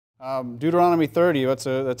Deuteronomy 30, that's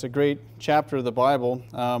a great chapter of the Bible.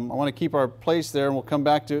 I want to keep our place there, and we'll come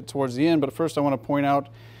back to it towards the end, but first I want to point out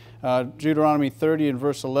Deuteronomy 30 and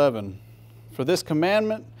verse 11. For this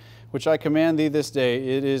commandment which I command thee this day,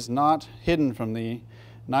 it is not hidden from thee,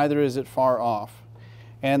 neither is it far off.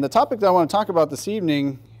 And the topic that I want to talk about this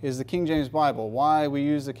evening is the King James Bible, why we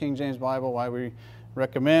use the King James Bible, why we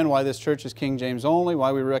recommend, why this church is King James only,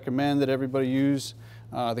 why we recommend that everybody use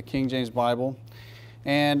the King James Bible.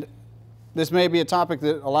 And this may be a topic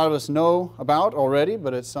that a lot of us know about already,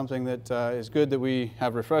 but it's something that is good that we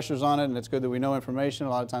have refreshers on it, and it's good that we know information. A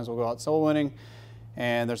lot of times we'll go out soul winning,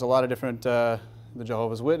 and there's a lot of different, the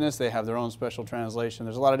Jehovah's Witness, they have their own special translation.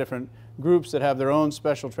 There's a lot of different groups that have their own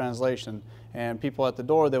special translation, and people at the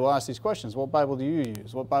door, they will ask these questions. What Bible do you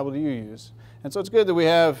use? What Bible do you use? And so it's good that we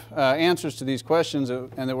have answers to these questions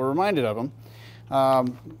and that we're reminded of them.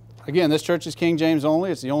 Again, this church is King James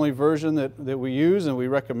only. It's the only version that we use and we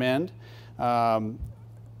recommend. The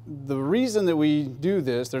reason that we do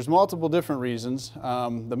this, there's multiple different reasons.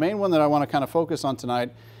 The main one that I want to kind of focus on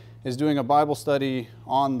tonight is doing a Bible study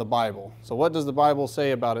on the Bible. So what does the Bible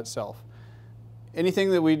say about itself?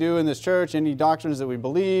 Anything that we do in this church, any doctrines that we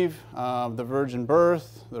believe, the virgin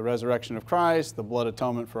birth, the resurrection of Christ, the blood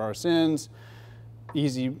atonement for our sins,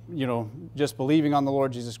 easy, just believing on the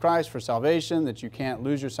Lord Jesus Christ for salvation, that you can't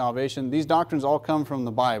lose your salvation. These doctrines all come from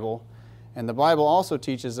the Bible, and the Bible also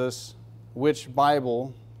teaches us which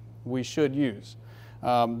Bible we should use.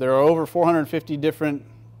 There are over 450 different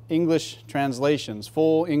English translations,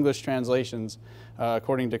 full English translations,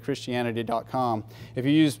 according to Christianity.com. If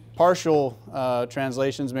you use partial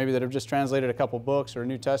translations, maybe that have just translated a couple books or a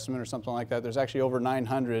New Testament or something like that, there's actually over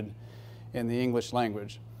 900 in the English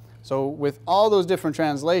language. So with all those different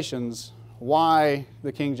translations, why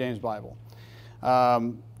the King James Bible?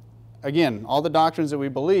 Again, all the doctrines that we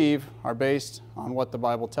believe are based on what the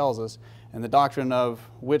Bible tells us, and the doctrine of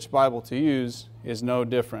which Bible to use is no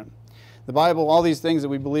different. The Bible, all these things that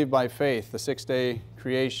we believe by faith, the six-day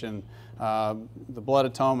creation, the blood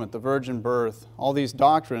atonement, the virgin birth, all these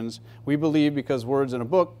doctrines, we believe because words in a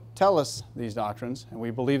book tell us these doctrines, and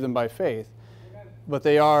we believe them by faith. But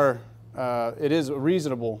they are it is a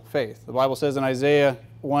reasonable faith. The Bible says in Isaiah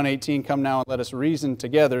 1:18, "Come now and let us reason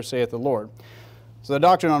together, saith the Lord." So the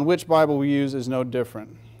doctrine on which Bible we use is no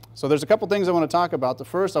different. So there's a couple things I want to talk about. The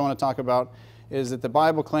first I want to talk about is that the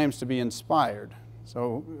Bible claims to be inspired.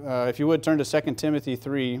 So if you would turn to 2 Timothy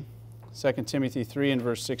 3, 2 Timothy 3 and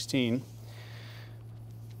verse 16.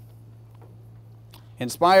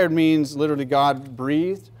 Inspired means literally God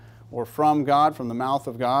breathed, or from God, from the mouth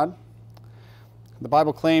of God. The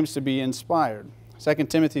Bible claims to be inspired. 2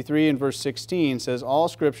 Timothy 3 and verse 16 says, "All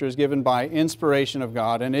Scripture is given by inspiration of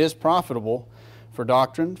God and is profitable for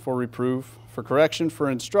doctrine, for reproof, for correction, for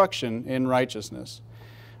instruction in righteousness."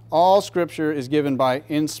 All Scripture is given by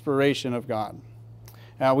inspiration of God.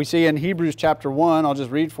 Now we see in Hebrews chapter 1, I'll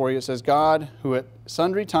just read for you, it says, "God, who at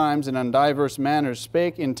sundry times and in divers manners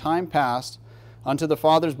spake in time past unto the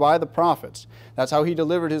fathers by the prophets." That's how He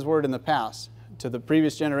delivered His word in the past. To the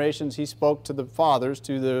previous generations, He spoke to the fathers,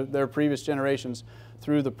 to their previous generations,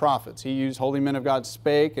 through the prophets. He used holy men of God,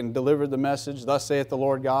 spake and delivered the message, "Thus saith the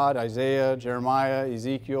Lord God," Isaiah, Jeremiah,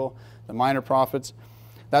 Ezekiel, the minor prophets.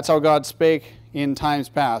 That's how God spake in times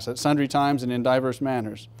past, at sundry times and in diverse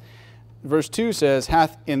manners. Verse 2 says,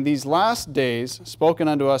 "Hath in these last days spoken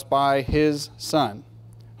unto us by His Son,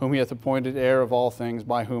 whom He hath appointed heir of all things,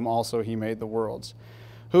 by whom also He made the worlds."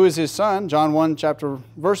 Who is His Son? John 1,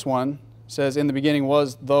 verse 1 says, "In the beginning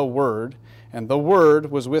was the Word, and the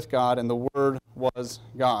Word was with God, and the Word was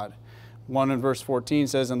God." 1 in verse 14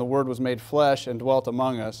 says, "And the Word was made flesh and dwelt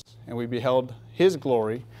among us, and we beheld His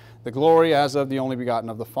glory, the glory as of the only begotten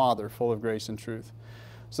of the Father, full of grace and truth."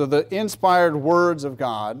 So the inspired words of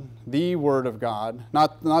God, the Word of God,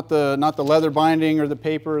 not the leather binding or the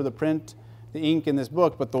paper or the print, the ink in this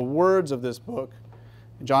book, but the words of this book,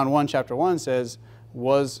 John 1, chapter 1 says,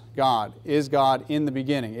 was God, is God in the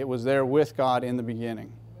beginning. It was there with God in the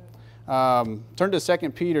beginning. Turn to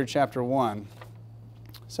 2 Peter chapter 1.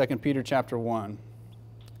 2 Peter chapter 1.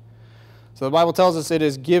 So the Bible tells us it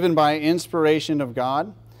is given by inspiration of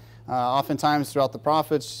God. Oftentimes throughout the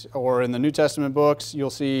prophets or in the New Testament books, you'll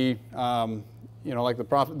see, like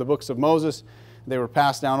the books of Moses, they were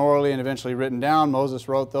passed down orally and eventually written down. Moses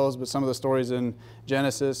wrote those, but some of the stories in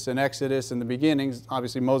Genesis and Exodus and the beginnings,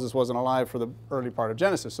 obviously Moses wasn't alive for the early part of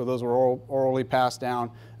Genesis, so those were orally passed down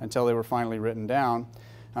until they were finally written down.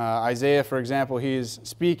 Isaiah, for example, he's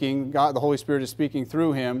speaking, God, the Holy Spirit is speaking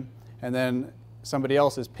through him, and then somebody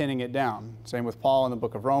else is pinning it down. Same with Paul in the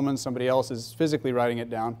book of Romans, somebody else is physically writing it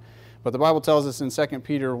down. But the Bible tells us in 2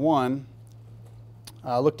 Peter 1,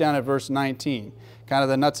 Look down at verse 19, kind of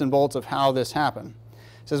the nuts and bolts of how this happened.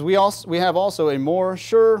 It says, we have also a more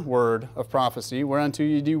sure word of prophecy, whereunto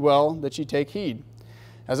ye do well that ye take heed,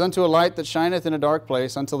 as unto a light that shineth in a dark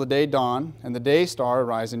place until the day dawn, and the day star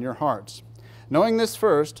arise in your hearts. Knowing this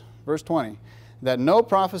first, verse 20, that no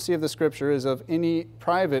prophecy of the Scripture is of any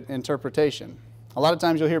private interpretation. A lot of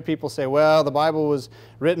times you'll hear people say, well, the Bible was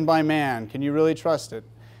written by man. Can you really trust it?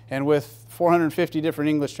 And with 450 different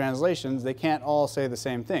English translations, they can't all say the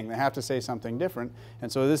same thing. They have to say something different.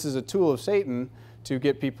 And so this is a tool of Satan to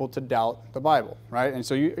get people to doubt the Bible, right? And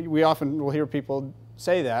so we often will hear people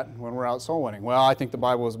say that when we're out soul winning. Well, I think the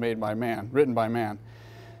Bible was made by man, written by man.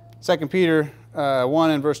 2 Peter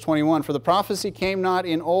 1 and verse 21, for the prophecy came not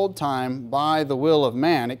in old time by the will of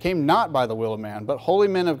man. It came not by the will of man, but holy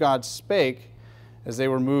men of God spake as they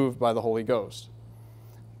were moved by the Holy Ghost.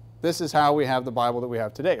 This is how we have the Bible that we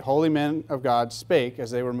have today. Holy men of God spake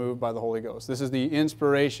as they were moved by the Holy Ghost. This is the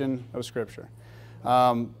inspiration of Scripture.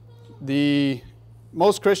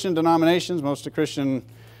 Most Christian denominations, most Christian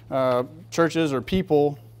churches or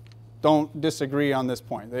people don't disagree on this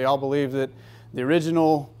point. They all believe that the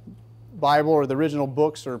original Bible or the original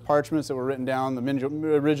books or parchments that were written down, the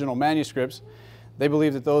original manuscripts, they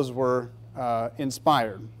believe that those were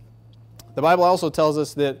inspired. The Bible also tells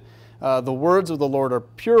us that the words of the Lord are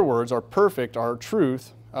pure words, are perfect, are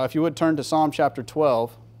truth. If you would turn to Psalm chapter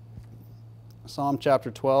 12. Psalm chapter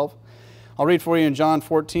 12. I'll read for you in John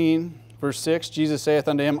 14, verse 6. Jesus saith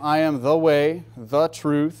unto him, I am the way, the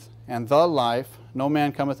truth, and the life. No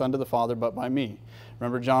man cometh unto the Father but by me.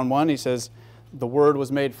 Remember John 1, he says, the Word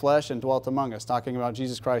was made flesh and dwelt among us, talking about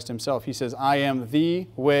Jesus Christ himself. He says, I am the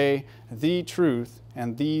way, the truth,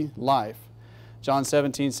 and the life. John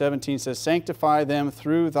 17:17 says, sanctify them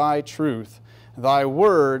through thy truth. Thy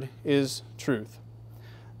word is truth.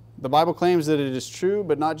 The Bible claims that it is true,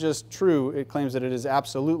 but not just true, it claims that it is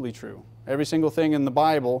absolutely true. Every single thing in the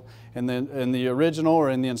Bible, in the original or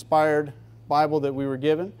in the inspired Bible that we were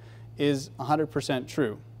given, is 100%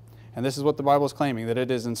 true. And this is what the Bible is claiming, that it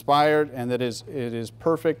is inspired and that it is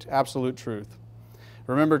perfect, absolute truth.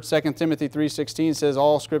 Remember 2 Timothy 3:16 says,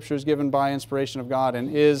 all Scripture is given by inspiration of God and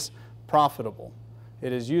is profitable.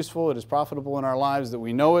 It is useful, it is profitable in our lives that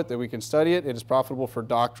we know it, that we can study it. It is profitable for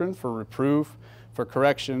doctrine, for reproof, for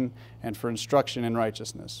correction, and for instruction in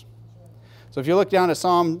righteousness. So if you look down at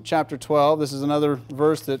Psalm chapter 12, this is another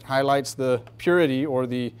verse that highlights the purity or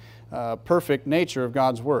the perfect nature of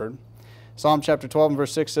God's Word. Psalm chapter 12 and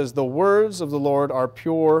verse 6 says, the words of the Lord are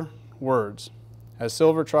pure words, as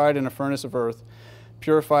silver tried in a furnace of earth,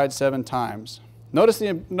 purified 7 times. Notice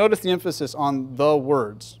the emphasis on the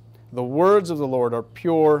words. The words of the Lord are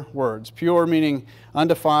pure words. Pure meaning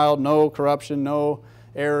undefiled, no corruption, no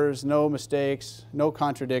errors, no mistakes, no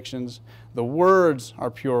contradictions. The words are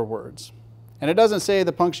pure words. And it doesn't say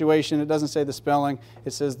the punctuation, it doesn't say the spelling,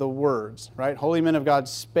 it says the words, right? Holy men of God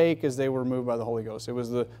spake as they were moved by the Holy Ghost. It was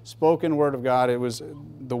the spoken word of God. It was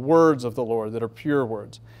the words of the Lord that are pure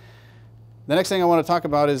words. The next thing I want to talk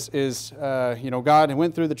about is God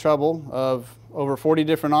went through the trouble of over 40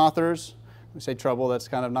 different authors. We say trouble, that's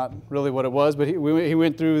kind of not really what it was, but he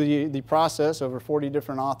went through the process over 40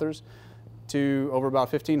 different authors to over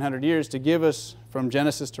about 1,500 years to give us from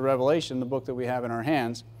Genesis to Revelation the book that we have in our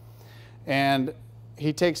hands. And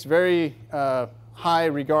he takes very high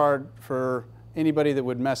regard for anybody that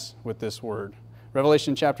would mess with this word.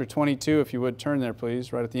 Revelation chapter 22, if you would turn there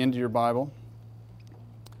please, right at the end of your Bible.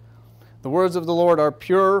 The words of the Lord are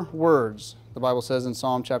pure words, the Bible says in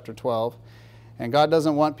Psalm chapter 12. And God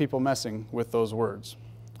doesn't want people messing with those words.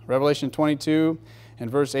 Revelation 22 and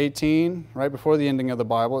verse 18, right before the ending of the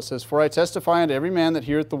Bible, it says, for I testify unto every man that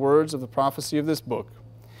heareth the words of the prophecy of this book.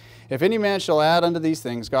 If any man shall add unto these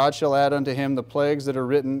things, God shall add unto him the plagues that are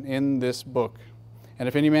written in this book. And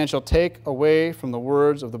if any man shall take away from the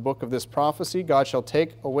words of the book of this prophecy, God shall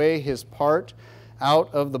take away his part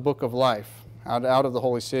out of the book of life, out of the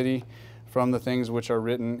holy city, from the things which are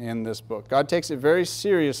written in this book. God takes it very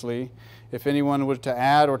seriously if anyone were to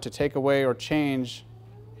add or to take away or change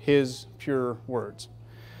his pure words.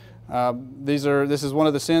 This is one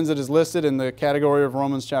of the sins that is listed in the category of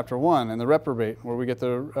Romans chapter 1 and the reprobate, where we get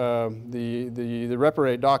the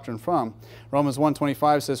reprobate doctrine from. Romans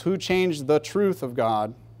 1:25 says, who changed the truth of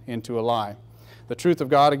God into a lie? The truth of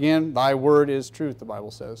God, again, thy word is truth, the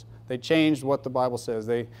Bible says. They changed what the Bible says.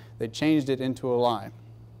 They changed it into a lie.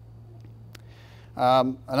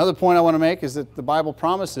 Another point I want to make is that the Bible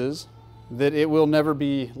promises that it will never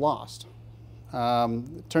be lost.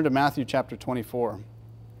 Turn to Matthew chapter 24.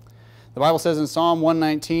 The Bible says in Psalm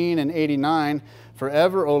 119 and 89,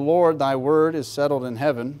 forever, O Lord, thy word is settled in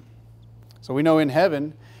heaven. So we know in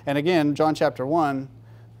heaven And again, John chapter 1,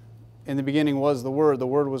 in the beginning was the Word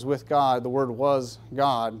was with God, the Word was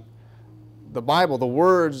God. The Bible, the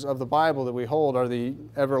words of the Bible that we hold are the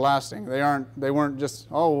everlasting. They weren't just,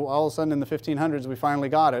 oh, all of a sudden in the 1500s we finally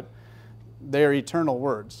got it. They are eternal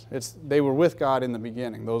words. They were with God in the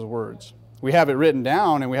beginning, those words. We have it written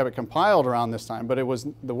down and we have it compiled around this time, but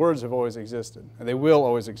the words have always existed, and they will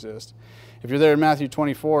always exist. If you're there in Matthew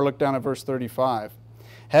 24, look down at verse 35.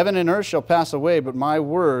 Heaven and earth shall pass away, but my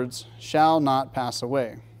words shall not pass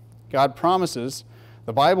away. God promises,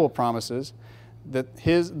 the Bible promises, that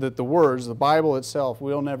the words, the Bible itself,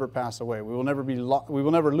 will never pass away. We will never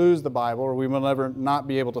lose the Bible, or we will never not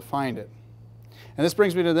be able to find it. And this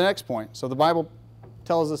brings me to the next point. So the Bible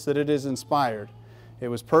tells us that it is inspired. It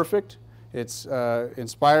was perfect. It's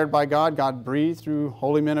inspired by God. God breathed through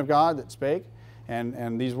holy men of God that spake,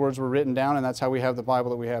 and these words were written down, and that's how we have the Bible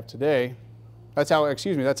that we have today. That's how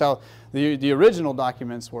the original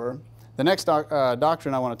documents were. The next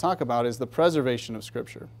doctrine I want to talk about is the preservation of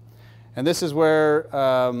Scripture. And this is where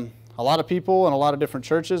a lot of people and a lot of different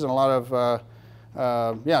churches and a lot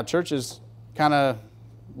of churches kind of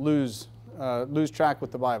lose track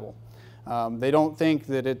with the Bible. They don't think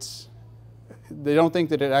that it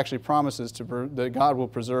actually promises that God will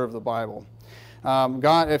preserve the Bible.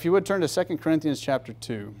 If you would turn to 2 Corinthians chapter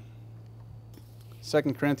 2. 2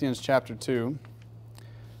 Corinthians chapter 2.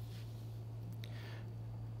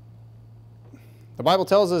 The Bible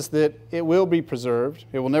tells us that it will be preserved.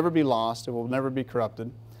 It will never be lost. It will never be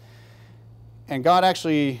corrupted. And God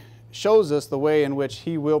actually shows us the way in which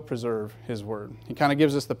He will preserve His Word. He kind of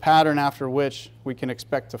gives us the pattern after which we can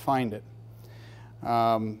expect to find it.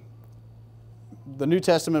 The New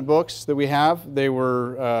Testament books that we have, they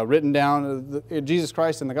were written down. Jesus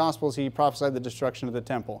Christ in the Gospels, He prophesied the destruction of the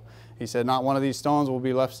temple. He said, not one of these stones will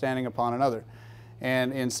be left standing upon another.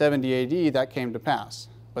 And in 70 AD, that came to pass.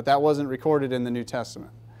 But that wasn't recorded in the New Testament.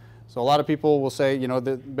 So a lot of people will say,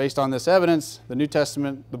 that based on this evidence, the New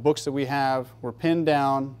Testament, the books that we have, were pinned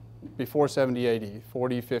down before 70 AD,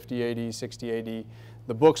 40, 50 AD, 60 AD.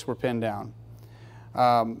 The books were pinned down.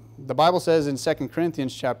 The Bible says in 2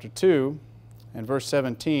 Corinthians chapter 2, in verse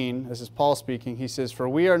 17, this is Paul speaking, he says, "For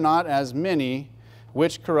we are not as many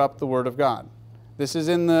which corrupt the word of God." This is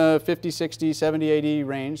in the 50, 60, 70 AD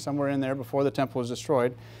range, somewhere in there before the temple was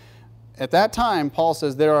destroyed. At that time, Paul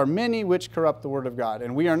says, there are many which corrupt the Word of God,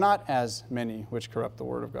 and we are not as many which corrupt the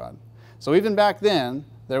Word of God. So even back then,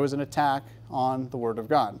 there was an attack on the Word of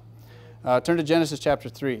God. Turn to Genesis chapter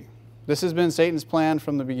 3. This has been Satan's plan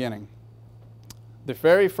from the beginning. The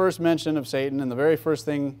very first mention of Satan and the very first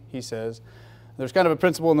thing he says, there's kind of a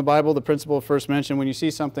principle in the Bible, the principle of first mention. When you see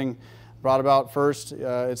something brought about first,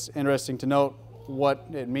 it's interesting to note what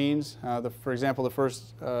it means. For example, the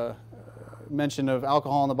first mention of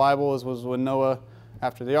alcohol in the Bible was when Noah,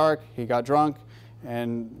 after the ark, he got drunk,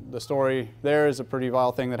 and the story there is a pretty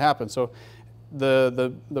vile thing that happened. So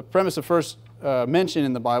the premise of first mention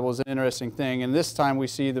in the Bible is an interesting thing, and this time we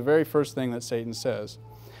see the very first thing that Satan says.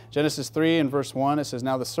 Genesis 3 and verse 1, it says,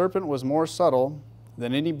 "Now the serpent was more subtle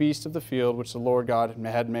than any beast of the field which the Lord God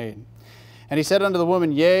had made. And he said unto the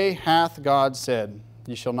woman, Yea, hath God said,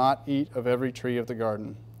 Ye shall not eat of every tree of the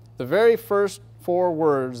garden." The very first 4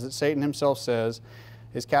 words that Satan himself says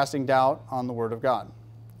is casting doubt on the Word of God.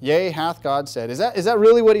 Yea, hath God said. Is that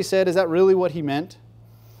really what he said? Is that really what he meant?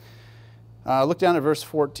 Look down at verse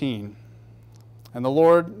 14. "And the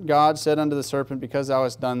Lord God said unto the serpent, Because thou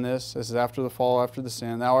hast done this," this is after the fall, after the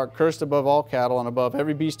sin, "thou art cursed above all cattle and above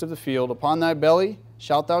every beast of the field. Upon thy belly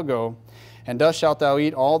shalt thou go, and dust shalt thou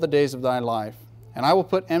eat all the days of thy life. And I will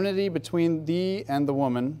put enmity between thee and the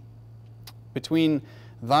woman, between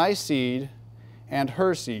thy seed and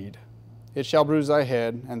her seed. It shall bruise thy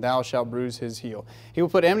head, and thou shalt bruise his heel." He will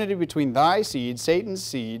put enmity between thy seed, Satan's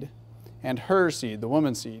seed, and her seed, the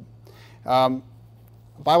woman's seed.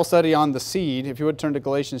 Bible study on the seed, if you would turn to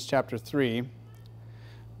Galatians chapter 3.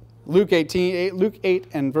 Luke 8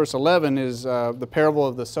 and verse 11 is the parable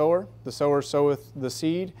of the sower. The sower soweth the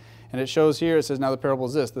seed, and it shows here, it says, now the parable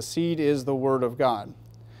is this: the seed is the Word of God.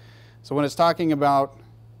 So when it's talking about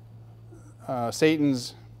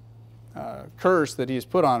Satan's curse that he has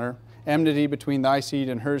put on her, enmity between thy seed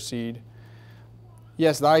and her seed,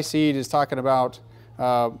 yes, thy seed is talking about,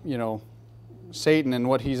 Satan and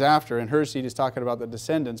what he's after, and her seed is talking about the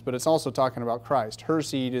descendants, but it's also talking about Christ. Her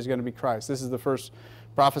seed is going to be Christ. This is the first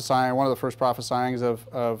prophesying, one of the first prophesyings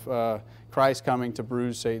of Christ coming to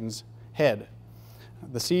bruise Satan's head.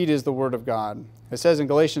 The seed is the Word of God. It says in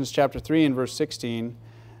Galatians chapter 3 and verse 16,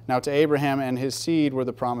 "Now to Abraham and his seed were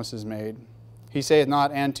the promises made. He saith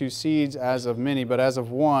not, and to seeds as of many, but as of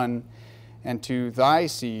one, and to thy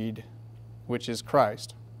seed, which is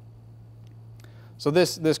Christ." So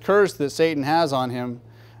this curse that Satan has on him,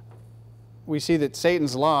 we see that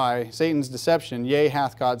Satan's lie, Satan's deception, yea,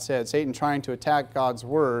 hath God said, Satan trying to attack God's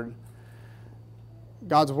word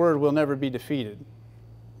will never be defeated.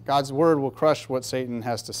 God's word will crush what Satan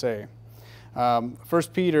has to say. 1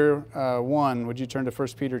 Peter 1, would you turn to 1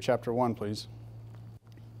 Peter chapter 1, please?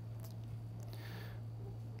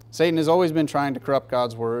 Satan has always been trying to corrupt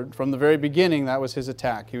God's word. From the very beginning, that was his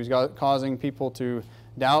attack. He was causing people to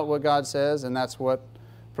doubt what God says, and that's what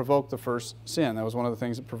provoked the first sin. That was one of the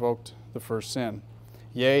things that provoked the first sin.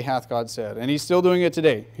 Yea, hath God said. And he's still doing it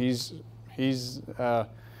today. He's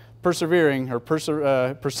persevering, or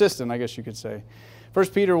persistent, I guess you could say. 1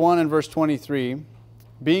 Peter 1 and verse 23,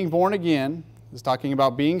 being born again, is talking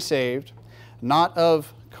about being saved, not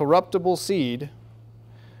of corruptible seed,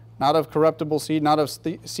 not of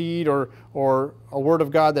seed or a word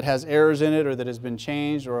of God that has errors in it or that has been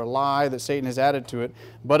changed or a lie that Satan has added to it,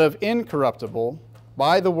 but of incorruptible,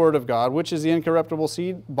 by the word of God. Which is the incorruptible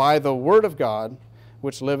seed? By the word of God,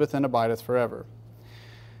 which liveth and abideth forever.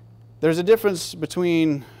 There's a difference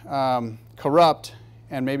between corrupt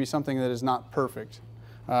and maybe something that is not perfect.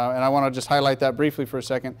 And I want to just highlight that briefly for a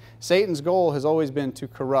second. Satan's goal has always been to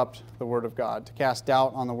corrupt the Word of God, to cast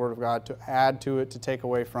doubt on the Word of God, to add to it, to take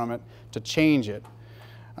away from it, to change it.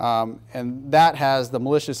 And that has the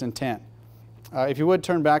malicious intent. If you would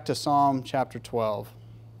turn back to Psalm chapter 12.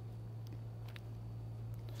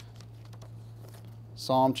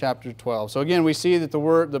 Psalm chapter 12. So again, we see that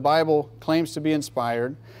the Bible claims to be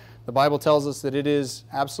inspired. The Bible tells us that it is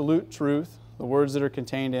absolute truth, the words that are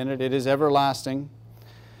contained in it. It is everlasting.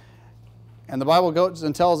 And the Bible goes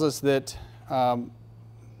and tells us that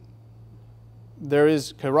there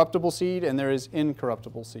is corruptible seed and there is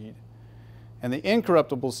incorruptible seed. And the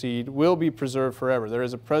incorruptible seed will be preserved forever. There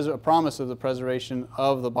is a promise of the preservation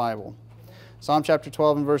of the Bible. Psalm chapter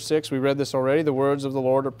 12 and verse 6, we read this already. The words of the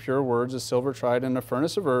Lord are pure words, as silver tried in a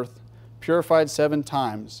furnace of earth, purified 7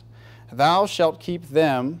 times. Thou shalt keep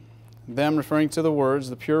them referring to the words,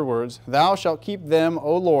 the pure words, thou shalt keep them,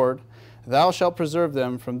 O Lord, thou shalt preserve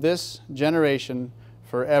them from this generation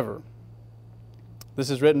forever.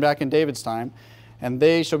 This is written back in David's time, and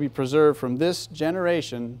they shall be preserved from this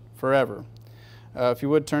generation forever. If you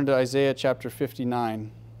would turn to Isaiah chapter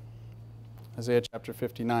 59. Isaiah chapter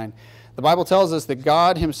 59. The Bible tells us that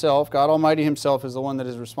God Himself, God Almighty Himself, is the one that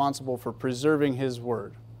is responsible for preserving His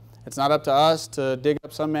Word. It's not up to us to dig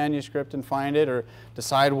up some manuscript and find it or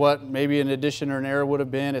decide what maybe an addition or an error would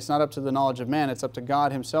have been. It's not up to the knowledge of man. It's up to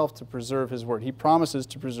God Himself to preserve His Word. He promises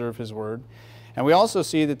to preserve His Word. And we also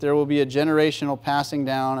see that there will be a generational passing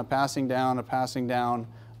down, a passing down, a passing down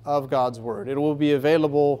of God's Word. It will be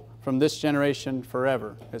available from this generation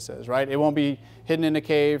forever, it says, right? It won't be hidden in a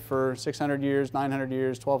cave for 600 years, 900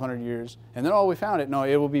 years, 1,200 years. And then, oh, we found it. No,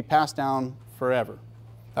 it will be passed down forever.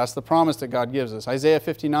 That's the promise that God gives us. Isaiah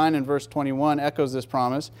 59 and verse 21 echoes this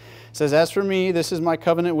promise. It says, as for me, this is my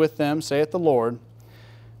covenant with them, saith the Lord.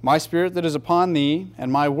 My spirit that is upon thee,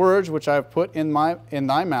 and my words which I have put in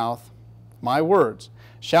thy mouth, my words,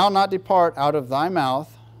 shall not depart out of thy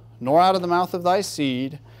mouth, nor out of the mouth of thy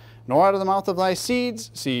seed, nor out of the mouth of thy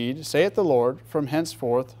seed's seed, saith the Lord, from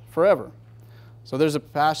henceforth forever. So there's a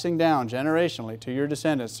passing down generationally to your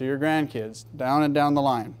descendants, to your grandkids, down and down the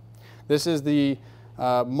line. This is the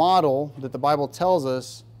model that the Bible tells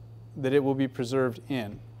us that it will be preserved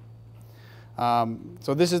in.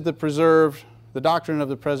 So this is the doctrine of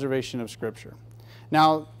the preservation of Scripture.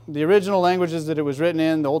 Now, the original languages that it was written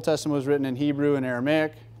in, the Old Testament was written in Hebrew and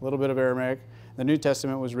Aramaic, a little bit of Aramaic. The New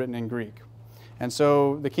Testament was written in Greek. And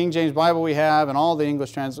so the King James Bible we have and all the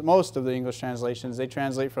most of the English translations, they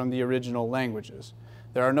translate from the original languages.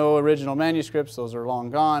 There are no original manuscripts. Those are long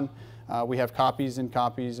gone. We have copies and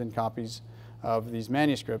copies and copies of these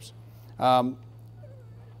manuscripts.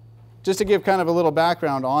 Just to give kind of a little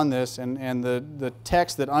background on this and the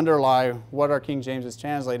text that underlie what our King James is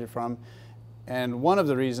translated from, and one of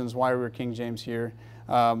the reasons why we're King James here,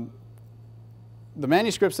 the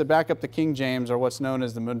manuscripts that back up the King James are what's known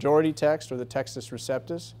as the majority text or the Textus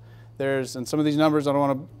Receptus. And some of these numbers, I don't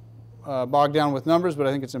want to bog down with numbers, but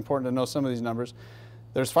I think it's important to know some of these numbers.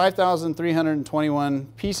 There's 5,321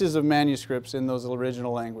 pieces of manuscripts in those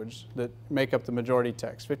original language that make up the majority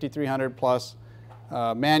text, 5,300 plus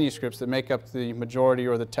manuscripts that make up the majority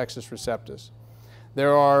or the Textus Receptus.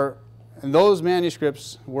 And those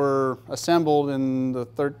manuscripts were assembled in the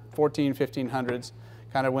 1500s,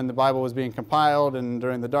 kind of when the Bible was being compiled and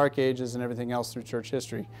during the Dark Ages and everything else through church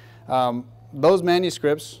history. Those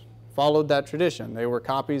manuscripts followed that tradition. They were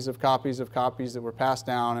copies of copies of copies that were passed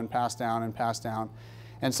down and passed down and passed down.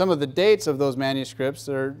 And some of the dates of those manuscripts,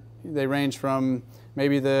 they range from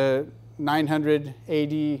maybe the 900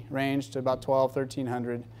 AD range to about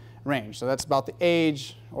 1300 range. So that's about the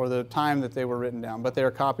age or the time that they were written down. But they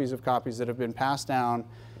are copies of copies that have been passed down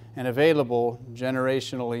and available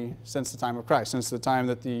generationally since the time of Christ, since the time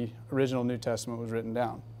that the original New Testament was written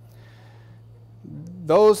down.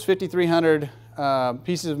 Those 5,300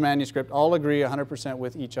 pieces of manuscript all agree 100%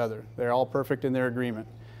 with each other. They're all perfect in their agreement.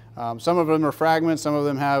 Some of them are fragments, some of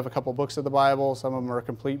them have a couple books of the Bible, some of them are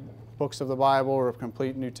complete books of the Bible or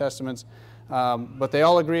complete New Testaments, but they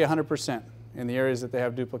all agree 100% in the areas that they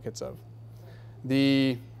have duplicates of.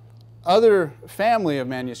 The other family of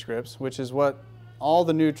manuscripts, which is what all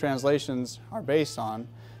the new translations are based on,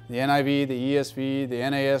 the NIV, the ESV, the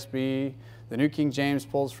NASB, the New King James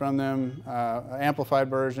pulls from them, Amplified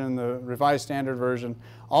Version, the Revised Standard Version,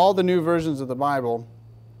 all the new versions of the Bible,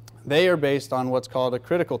 they are based on what's called a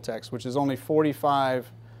critical text, which is only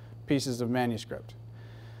 45 pieces of manuscript.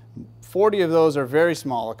 40 of those are very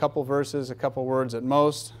small, a couple verses, a couple words at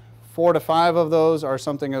most. 4 to 5 of those are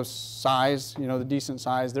something of size, the decent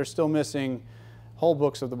size. They're still missing whole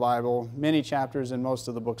books of the Bible, many chapters in most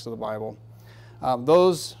of the books of the Bible.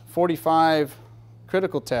 Those 45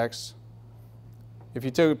 critical texts, if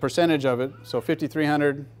you took a percentage of it, so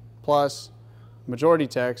 5,300 plus majority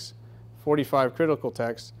text, 45 critical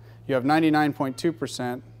texts, you have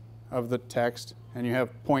 99.2% of the text, and you have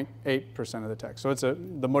 0.8% of the text. So it's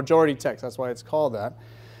the majority text, that's why it's called that.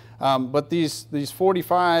 But these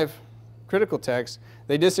 45 critical texts,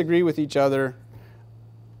 they disagree with each other.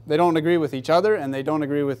 They don't agree with each other, and they don't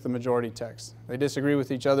agree with the majority text. They disagree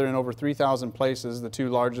with each other in over 3,000 places, the two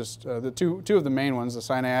largest, two of the main ones, the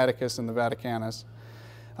Sinaiticus and the Vaticanus.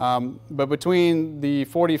 But between the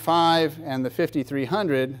 45 and the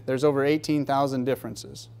 5,300, there's over 18,000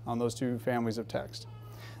 differences on those two families of text.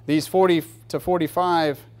 These 40 to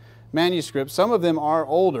 45 manuscripts, some of them are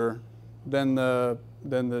older than the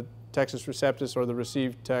Textus Receptus or the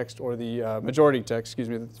received text or the majority text,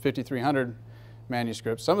 the 5,300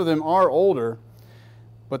 manuscripts. Some of them are older,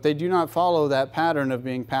 but they do not follow that pattern of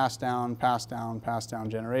being passed down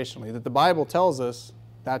generationally. That the Bible tells us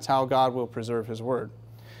that's how God will preserve His Word.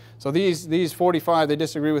 So these 45, they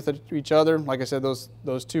disagree with each other. Like I said,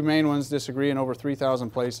 those two main ones disagree in over 3,000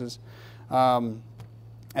 places.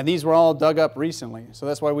 And these were all dug up recently. So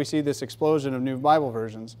that's why we see this explosion of new Bible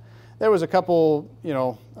versions. There was a couple,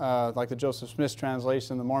 like the Joseph Smith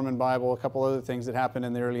translation, the Mormon Bible, a couple other things that happened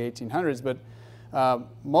in the early 1800s, but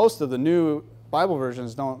most of the new Bible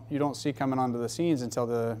versions you don't see coming onto the scenes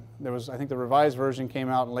until I think the Revised Version came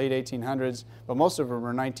out in late 1800s, but most of them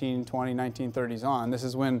were 1920, 1930s on. This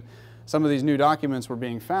is when some of these new documents were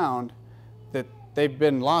being found that they've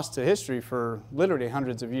been lost to history for literally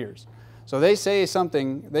hundreds of years. So they say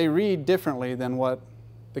something, they read differently than what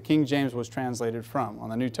the King James was translated from on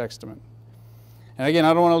the New Testament. And again,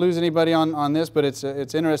 I don't want to lose anybody on this, but it's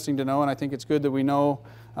interesting to know, and I think it's good that we know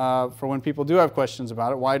for when people do have questions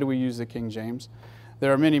about it, why do we use the King James?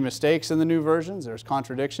 There are many mistakes in the new versions. There's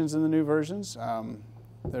contradictions in the new versions.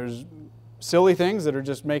 There's silly things that are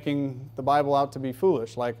just making the Bible out to be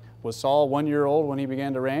foolish, like was Saul 1 year old when he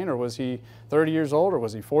began to reign, or was he 30 years old, or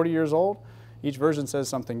was he 40 years old? Each version says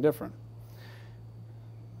something different.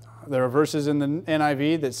 There are verses in the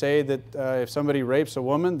NIV that say that if somebody rapes a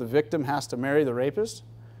woman, the victim has to marry the rapist.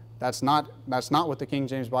 That's not what the King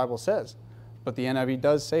James Bible says. But the NIV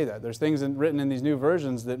does say that. There's things written in these new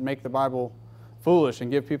versions that make the Bible foolish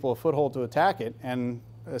and give people a foothold to attack it. And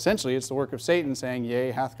essentially, it's the work of Satan saying,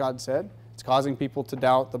 yea, hath God said? It's causing people to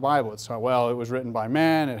doubt the Bible. It's, well, it was written by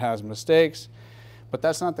man, it has mistakes. But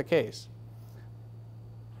that's not the case.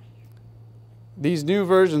 These new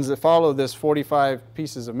versions that follow this 45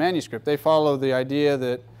 pieces of manuscript, they follow the idea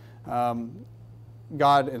that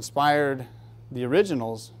God inspired the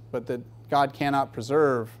originals, but that God cannot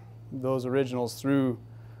preserve those originals through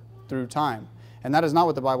time. And that is not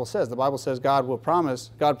what the Bible says. The Bible says God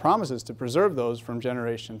promises to preserve those from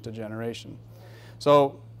generation to generation.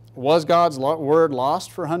 So was God's word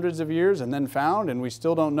lost for hundreds of years and then found, and we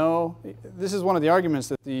still don't know? This is one of the arguments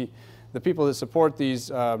that the people that support these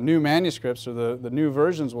new manuscripts or the new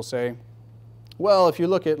versions will say, well, if you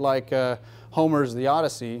look at like Homer's The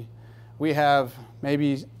Odyssey, we have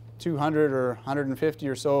maybe 200 or 150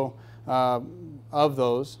 or so of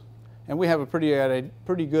those, and we have a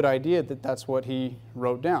pretty good idea that that's what he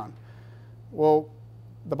wrote down. Well,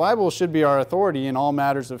 the Bible should be our authority in all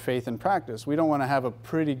matters of faith and practice. We don't want to have a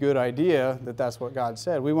pretty good idea that that's what God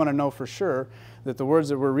said. We want to know for sure that the words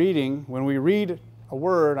that we're reading, when we read a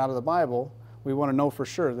word out of the Bible, we want to know for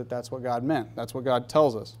sure that that's what God meant. That's what God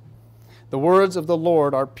tells us. The words of the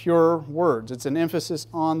Lord are pure words. It's an emphasis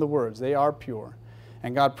on the words. They are pure.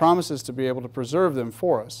 And God promises to be able to preserve them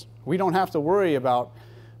for us. We don't have to worry about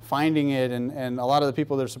finding it, and a lot of the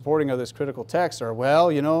people that are supporting of this critical text are,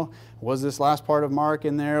 well, was this last part of Mark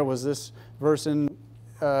in there? Was this verse in...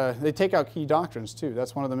 they take out key doctrines too.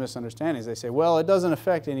 That's one of the misunderstandings. They say, well, it doesn't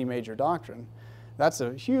affect any major doctrine. That's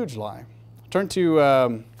a huge lie. Turn to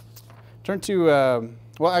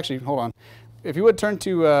well, actually, hold on. If you would turn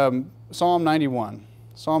to Psalm 91.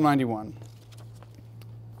 Psalm 91.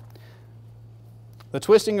 The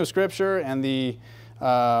twisting of Scripture and the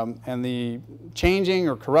changing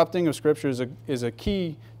or corrupting of Scripture is a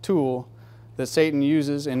key tool that Satan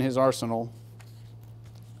uses in his arsenal.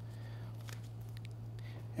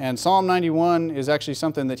 And Psalm 91 is actually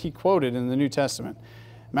something that he quoted in the New Testament.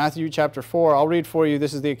 Matthew chapter 4, I'll read for you.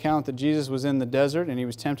 This is the account that Jesus was in the desert and he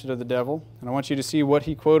was tempted of the devil. And I want you to see what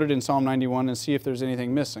he quoted in Psalm 91 and see if there's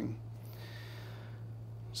anything missing.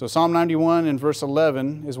 So Psalm 91 in verse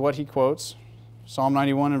 11 is what he quotes. Psalm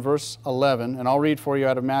 91 in verse 11. And I'll read for you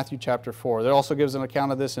out of Matthew chapter 4. There also gives an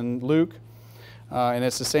account of this in Luke. And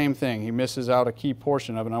it's the same thing. He misses out a key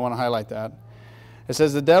portion of it, and I want to highlight that. It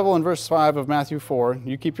says, the devil in verse 5 of Matthew 4,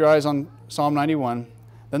 you keep your eyes on Psalm 91,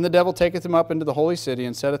 then the devil taketh him up into the holy city,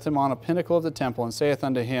 and setteth him on a pinnacle of the temple, and saith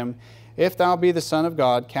unto him, if thou be the Son of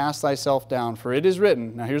God, cast thyself down, for it is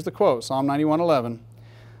written. Now here's the quote, Psalm 91:11.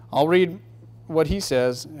 I'll read what he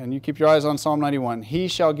says, and you keep your eyes on Psalm 91. He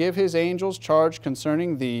shall give his angels charge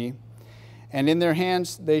concerning thee, and in their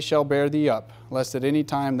hands they shall bear thee up, lest at any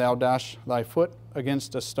time thou dash thy foot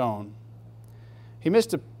against a stone. He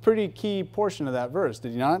missed a pretty key portion of that verse,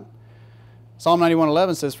 did he not? Psalm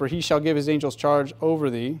 91:11 says, for he shall give his angels charge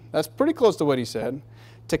over thee. That's pretty close to what he said.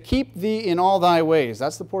 To keep thee in all thy ways.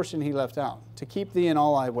 That's the portion he left out. To keep thee in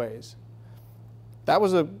all thy ways. That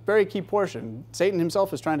was a very key portion. Satan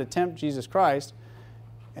himself is trying to tempt Jesus Christ,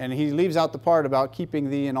 and he leaves out the part about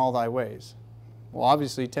keeping thee in all thy ways. Well,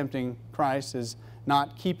 obviously, tempting Christ is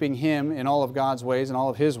not keeping him in all of God's ways and all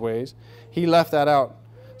of his ways. He left that out.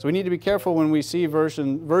 So we need to be careful when we see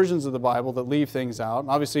versions of the Bible that leave things out.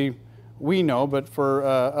 Obviously, we know, but for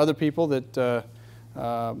other people that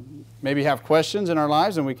maybe have questions in our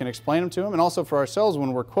lives, and we can explain them to them, and also for ourselves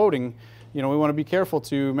when we're quoting, we want to be careful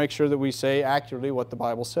to make sure that we say accurately what the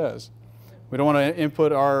Bible says. We don't want to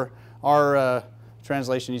input our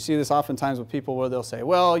translation. You see this oftentimes with people where they'll say,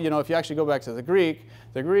 well, if you actually go back to the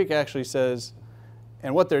Greek actually says,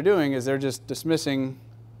 and what they're doing is they're just dismissing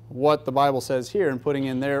what the Bible says here and putting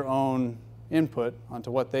in their own input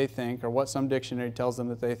onto what they think or what some dictionary tells them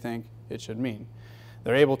that they think it should mean.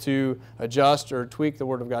 They're able to adjust or tweak the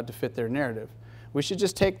Word of God to fit their narrative. We should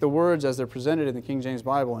just take the words as they're presented in the King James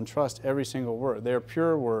Bible and trust every single word. They are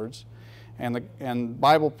pure words, and the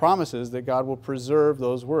Bible promises that God will preserve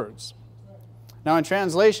those words. Now in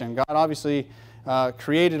translation, God obviously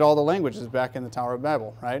created all the languages back in the Tower of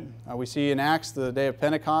Babel, right? We see in Acts, the day of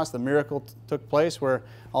Pentecost, the miracle took place where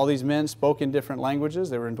all these men spoke in different languages.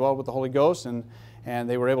 They were indwelled with the Holy Ghost, and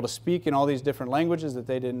they were able to speak in all these different languages that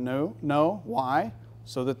they didn't know. Why?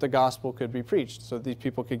 So that the gospel could be preached, so that these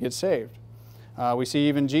people could get saved. We see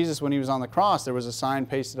even Jesus, when he was on the cross, there was a sign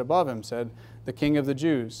pasted above him, said, the King of the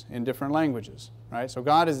Jews, in different languages, right? So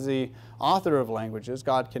God is the author of languages.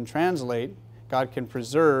 God can translate, God can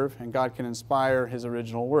preserve, and God can inspire his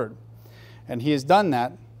original word. And he has done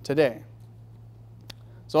that today.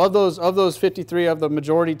 So of those 53 of the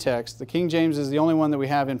majority text, the King James is the only one that we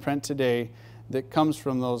have in print today that comes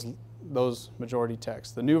from those majority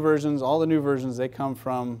texts. The new versions, all the new versions, they come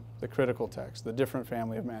from the critical text, the different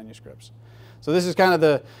family of manuscripts. So this is kind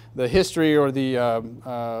of the history or the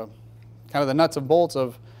kind of the nuts and bolts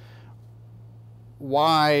of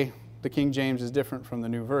why the King James is different from the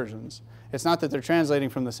new versions. It's not that they're translating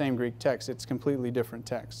from the same Greek text. It's completely different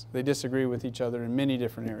texts. They disagree with each other in many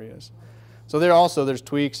different areas. So there's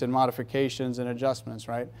tweaks and modifications and adjustments,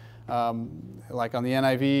 right? Like on the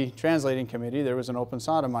NIV translating committee, there was an open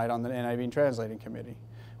sodomite on the NIV translating committee.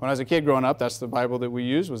 When I was a kid growing up, that's the Bible that we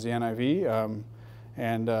used, was the NIV.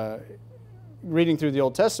 Reading through the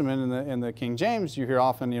Old Testament in the King James, you hear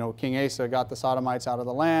often, King Asa got the sodomites out of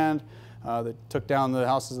the land, that took down the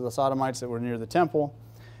houses of the sodomites that were near the temple.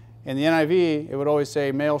 In the NIV, it would always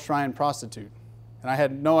say male shrine prostitute. And I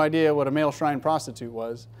had no idea what a male shrine prostitute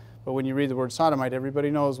was, but when you read the word sodomite,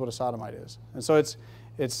 everybody knows what a sodomite is. And so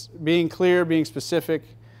it's being clear, being specific,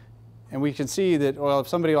 and we can see that, well, if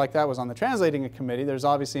somebody like that was on the translating committee, there's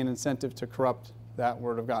obviously an incentive to corrupt that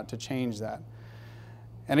word of God, to change that.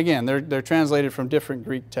 And again, they're translated from different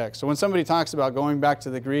Greek texts. So when somebody talks about going back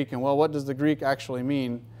to the Greek and, well, what does the Greek actually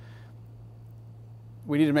mean?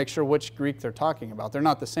 We need to make sure which Greek they're talking about. They're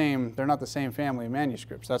not the same family of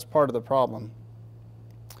manuscripts. That's part of the problem.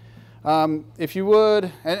 If you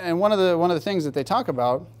would, and one of the things that they talk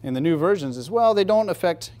about in the new versions is, well, they don't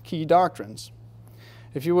affect key doctrines.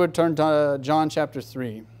 If you would, turn to John chapter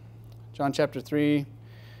 3. John chapter 3, and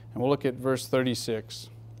we'll look at verse 36.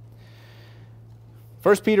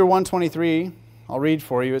 1 Peter 1:23, I'll read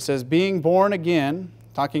for you. It says, being born again,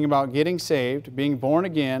 talking about getting saved, being born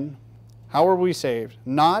again, how are we saved?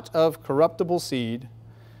 Not of corruptible seed,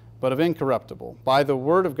 but of incorruptible, by the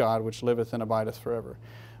word of God which liveth and abideth forever.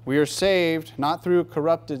 We are saved not through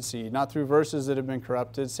corrupted seed, not through verses that have been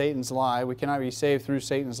corrupted, Satan's lie. We cannot be saved through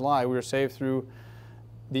Satan's lie. We are saved through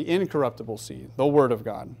the incorruptible seed, the word of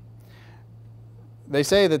God. They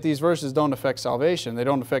say that these verses don't affect salvation. They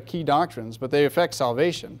don't affect key doctrines, but they affect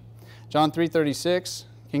salvation. John 3:36,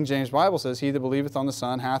 King James Bible says, he that believeth on the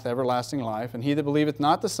Son hath everlasting life, and he that believeth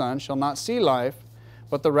not the Son shall not see life,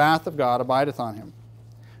 but the wrath of God abideth on him.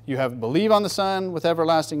 You have believe on the Son with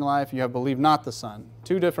everlasting life. You have believe not the Son.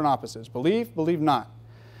 Two different opposites. Believe, believe not.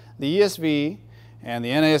 The ESV and the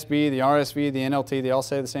NASB, the RSV, the NLT, they all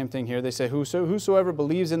say the same thing here. They say, whosoever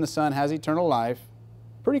believes in the Son has eternal life.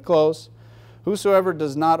 Pretty close. Whosoever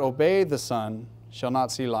does not obey the Son shall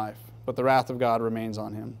not see life, but the wrath of God remains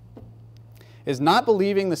on him. Is not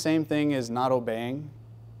believing the same thing as not obeying?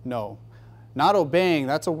 No. Not obeying,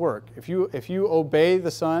 that's a work. If you obey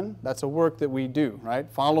the Son, that's a work that we do, right?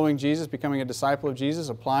 Following Jesus, becoming a disciple of Jesus,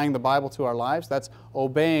 applying the Bible to our lives, that's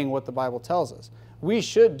obeying what the Bible tells us. We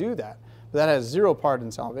should do that, but that has zero part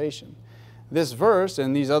in salvation. This verse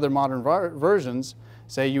and these other modern versions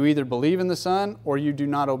say you either believe in the Son or you do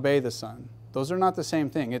not obey the Son. Those are not the same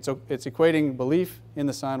thing. It's equating belief in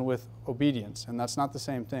the Son with obedience, and that's not the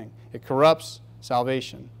same thing. It corrupts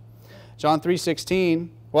salvation. John 3:16.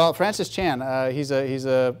 Well, Francis Chan, he's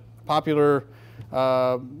a popular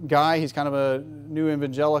guy. He's kind of a new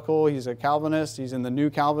evangelical. He's a Calvinist. He's in the new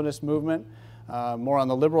Calvinist movement, more on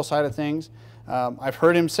the liberal side of things. I've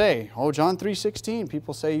heard him say, oh, John 3:16.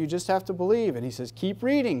 People say you just have to believe, and he says, keep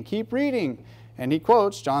reading, keep reading. And he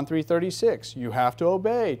quotes John 3:36. You have to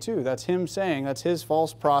obey, too. That's him saying, that's his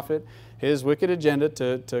false prophet, his wicked agenda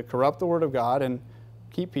to corrupt the Word of God and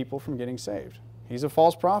keep people from getting saved. He's a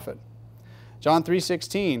false prophet. John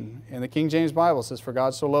 3:16 in the King James Bible says, for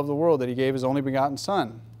God so loved the world that he gave his only begotten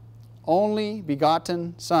Son. Only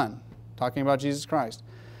begotten Son, talking about Jesus Christ,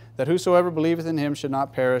 that whosoever believeth in him should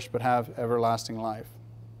not perish but have everlasting life.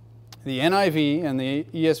 The NIV and the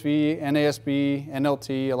ESV, NASB,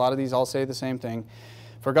 NLT, a lot of these all say the same thing.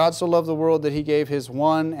 For God so loved the world that he gave his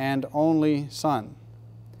one and only Son.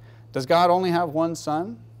 Does God only have one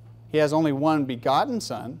Son? He has only one begotten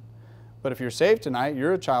Son. But if you're saved tonight,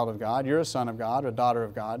 you're a child of God, you're a son of God, a daughter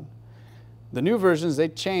of God. The new versions, they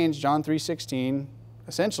change John 3:16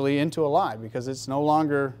 essentially into a lie because it's no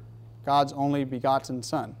longer God's only begotten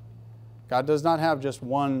Son. God does not have just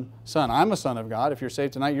one Son. I'm a son of God. If you're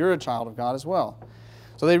saved tonight, you're a child of God as well.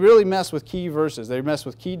 So they really mess with key verses. They mess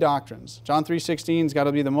with key doctrines. John 3:16 has got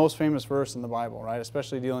to be the most famous verse in the Bible, right?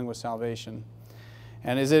 Especially dealing with salvation.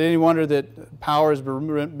 And is it any wonder that power has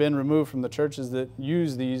been removed from the churches that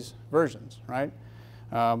use these versions, right?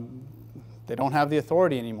 They don't have the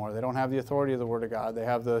authority anymore. They don't have the authority of the Word of God. They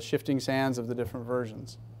have the shifting sands of the different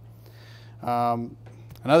versions.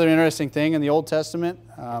 Another interesting thing in the Old Testament,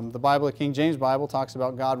 the Bible, the King James Bible, talks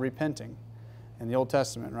about God repenting in the Old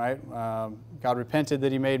Testament, right? God repented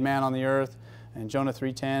that he made man on the earth in Jonah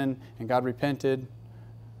 3:10, and God repented.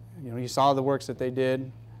 You know, he saw the works that they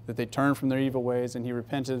did, that they turned from their evil ways, and he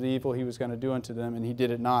repented of the evil he was going to do unto them, and he did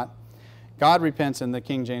it not. God repents in the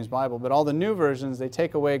King James Bible, but all the new versions, they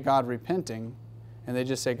take away God repenting, and they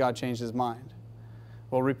just say God changed his mind.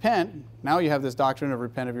 Well, repent, now you have this doctrine of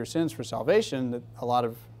repent of your sins for salvation that a lot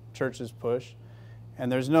of churches push,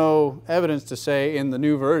 and there's no evidence to say in the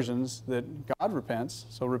new versions that God repents,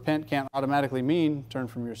 so repent can't automatically mean turn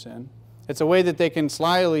from your sin. It's a way that they can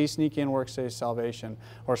slyly sneak in works-based salvation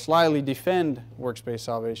or slyly defend works-based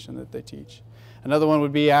salvation that they teach. Another one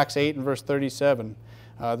would be Acts 8 and verse 37.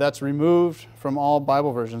 That's removed from all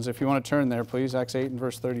Bible versions. If you want to turn there, please, Acts 8 and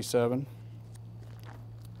verse 37.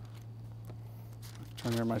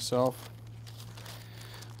 Turn there myself.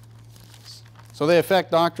 So they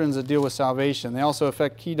affect doctrines that deal with salvation. They also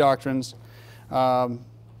affect key doctrines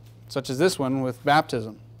such as this one with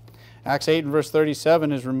baptism. Acts 8 and verse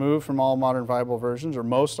 37 is removed from all modern Bible versions, or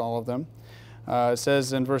most all of them. It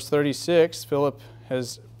says in verse 36, Philip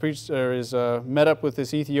has preached or is met up with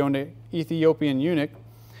this Ethiopian eunuch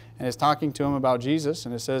and is talking to him about Jesus.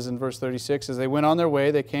 And it says in verse 36, as they went on their way,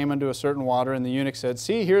 they came unto a certain water, and the eunuch said,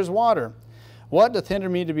 see, here's water. What doth hinder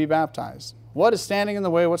me to be baptized? What is standing in the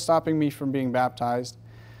way? What's stopping me from being baptized?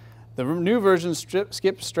 The new version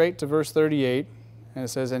skips straight to verse 38, And it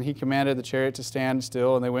says, and he commanded the chariot to stand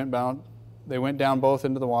still, and they went down both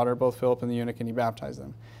into the water, both Philip and the eunuch, and he baptized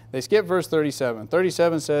them. They skip verse 37.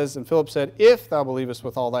 37 says, and Philip said, if thou believest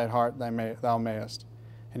with all thy heart, thou mayest.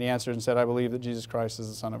 And he answered and said, I believe that Jesus Christ is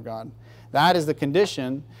the Son of God. That is the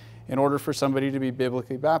condition in order for somebody to be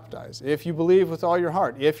biblically baptized. If you believe with all your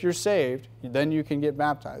heart, if you're saved, then you can get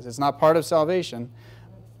baptized. It's not part of salvation,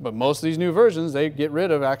 but most of these new versions, they get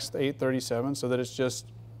rid of Acts 8:37 so that it's just,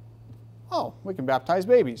 oh, we can baptize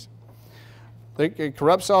babies. It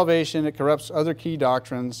corrupts salvation. It corrupts other key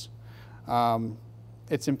doctrines.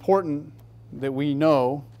 It's important that we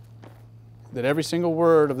know that every single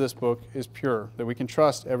word of this book is pure, that we can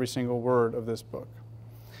trust every single word of this book.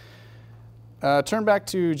 Turn back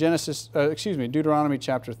to Deuteronomy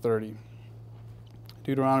chapter 30.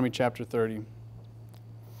 Deuteronomy chapter 30.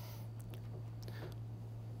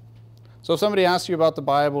 So if somebody asks you about the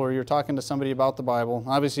Bible, or you're talking to somebody about the Bible,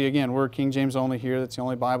 obviously, again, we're King James only here. That's the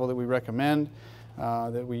only Bible that we recommend,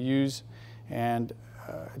 that we use. And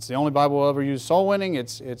it's the only Bible we'll ever use soul winning.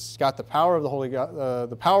 It's got the power of the Holy God,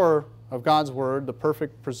 the power of God's Word, the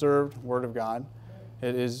perfect preserved Word of God.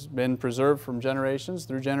 It has been preserved from generations,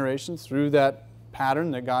 through that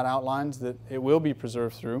pattern that God outlines that it will be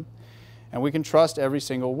preserved through. And we can trust every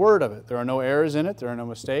single word of it. There are no errors in it. There are no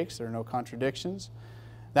mistakes. There are no contradictions.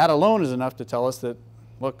 That alone is enough to tell us that,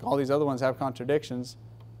 look, all these other ones have contradictions.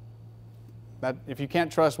 That if you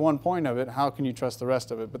can't trust one point of it, how can you trust the rest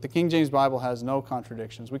of it? But the King James Bible has no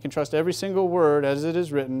contradictions. We can trust every single word as it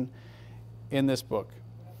is written in this book.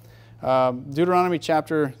 Deuteronomy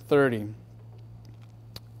chapter 30.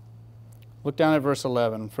 Look down at verse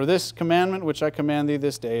 11. For this commandment which I command thee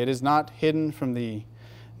this day, it is not hidden from thee,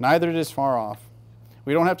 neither it is far off.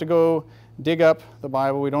 We don't have to go dig up the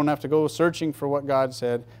Bible. We don't have to go searching for what God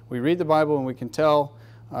said. We read the Bible and we can tell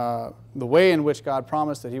the way in which God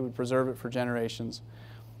promised that He would preserve it for generations.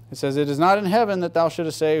 It says, it is not in heaven that thou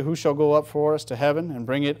shouldest say, who shall go up for us to heaven and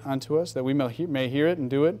bring it unto us, that we may hear it and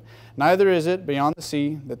do it? Neither is it beyond the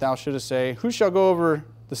sea that thou shouldest say, who shall go over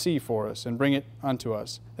the sea for us and bring it unto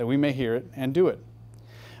us, that we may hear it and do it?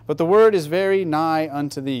 But the word is very nigh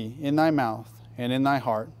unto thee, in thy mouth and in thy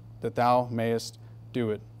heart, that thou mayest do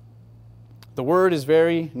it. The word is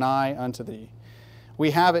very nigh unto thee.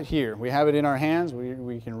 We have it here. We have it in our hands.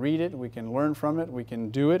 We can read it. We can learn from it. We can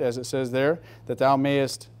do it, as it says there, that thou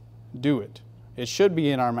mayest do it. It should be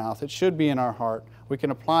in our mouth. It should be in our heart. We can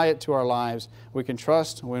apply it to our lives. We can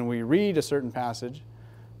trust when we read a certain passage,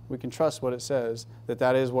 we can trust what it says,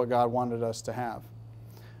 that is what God wanted us to have.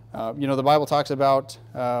 The Bible talks about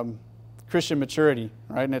Christian maturity,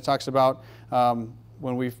 right? And it talks about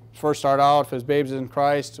when we first start out as babes in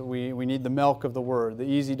Christ, we need the milk of the Word, the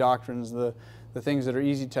easy doctrines, the things that are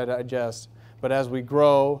easy to digest. But as we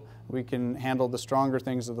grow, we can handle the stronger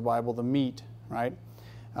things of the Bible, the meat, right?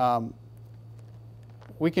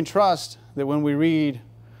 We can trust that when we read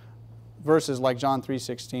verses like John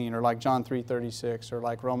 3:16 or like John 3:36 or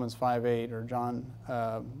like Romans 5:8 or John,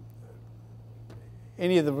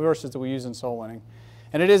 any of the verses that we use in soul winning.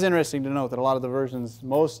 And it is interesting to note that a lot of the versions,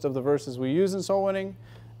 most of the verses we use in soul winning,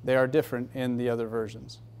 they are different in the other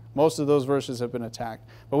versions. Most of those verses have been attacked.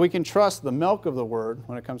 But we can trust the milk of the Word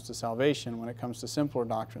when it comes to salvation, when it comes to simpler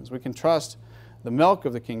doctrines. We can trust the milk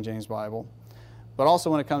of the King James Bible, but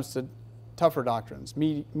also when it comes to tougher doctrines,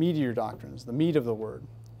 meatier doctrines, the meat of the Word.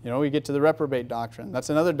 We get to the reprobate doctrine. That's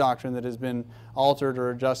another doctrine that has been altered or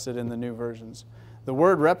adjusted in the new versions. The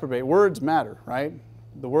word reprobate, words matter, right?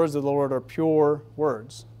 The words of the Lord are pure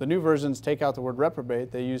words. The new versions take out the word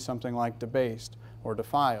reprobate. They use something like debased or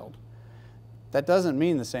defiled. That doesn't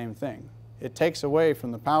mean the same thing. It takes away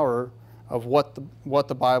from the power of what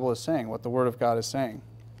the Bible is saying, what the Word of God is saying.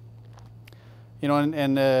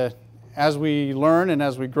 As we learn and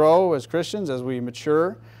as we grow as Christians, as we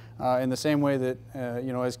mature, in the same way that,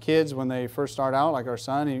 as kids, when they first start out, like our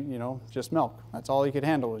son, just milk. That's all he could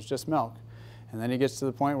handle was just milk. And then he gets to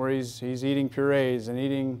the point where he's eating purees and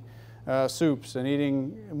eating soups and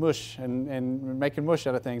eating mush and making mush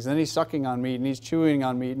out of things. And then he's sucking on meat and he's chewing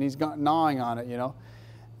on meat and he's gnawing on it,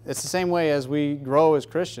 It's the same way as we grow as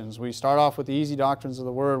Christians. We start off with the easy doctrines of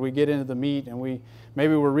the Word. We get into the meat and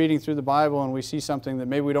maybe we're reading through the Bible and we see something that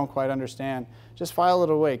maybe we don't quite understand. Just file it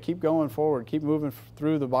away. Keep going forward. Keep moving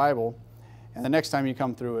through the Bible. And the next time you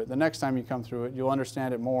come through it, you'll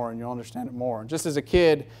understand it more and you'll understand it more. Just as a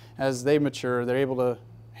kid, as they mature, they're able to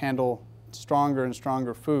handle stronger and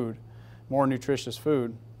stronger food, more nutritious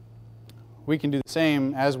food. We can do the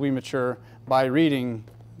same as we mature by reading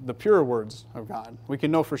the pure words of God. We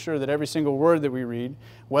can know for sure that every single word that we read,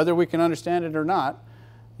 whether we can understand it or not,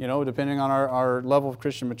 depending on our level of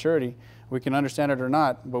Christian maturity, we can understand it or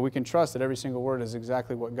not, but we can trust that every single word is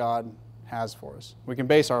exactly what God has for us. We can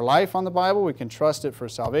base our life on the Bible. We can trust it for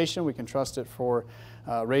salvation. We can trust it for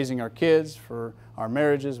raising our kids, for our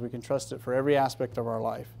marriages. We can trust it for every aspect of our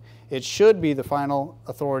life. It should be the final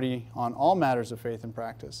authority on all matters of faith and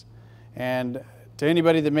practice. And to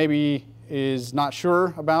anybody that maybe is not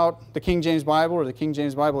sure about the King James Bible or the King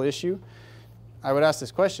James Bible issue, I would ask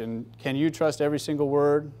this question: can you trust every single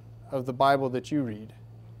word of the Bible that you read?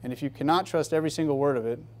 And if you cannot trust every single word of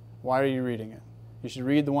it, why are you reading it? You should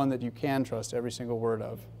read the one that you can trust every single word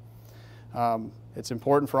of. It's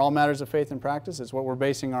important for all matters of faith and practice. It's what we're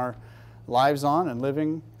basing our lives on and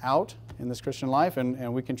living out in this Christian life,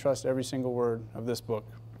 and we can trust every single word of this book.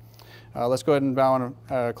 Let's go ahead and bow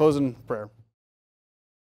and close in prayer.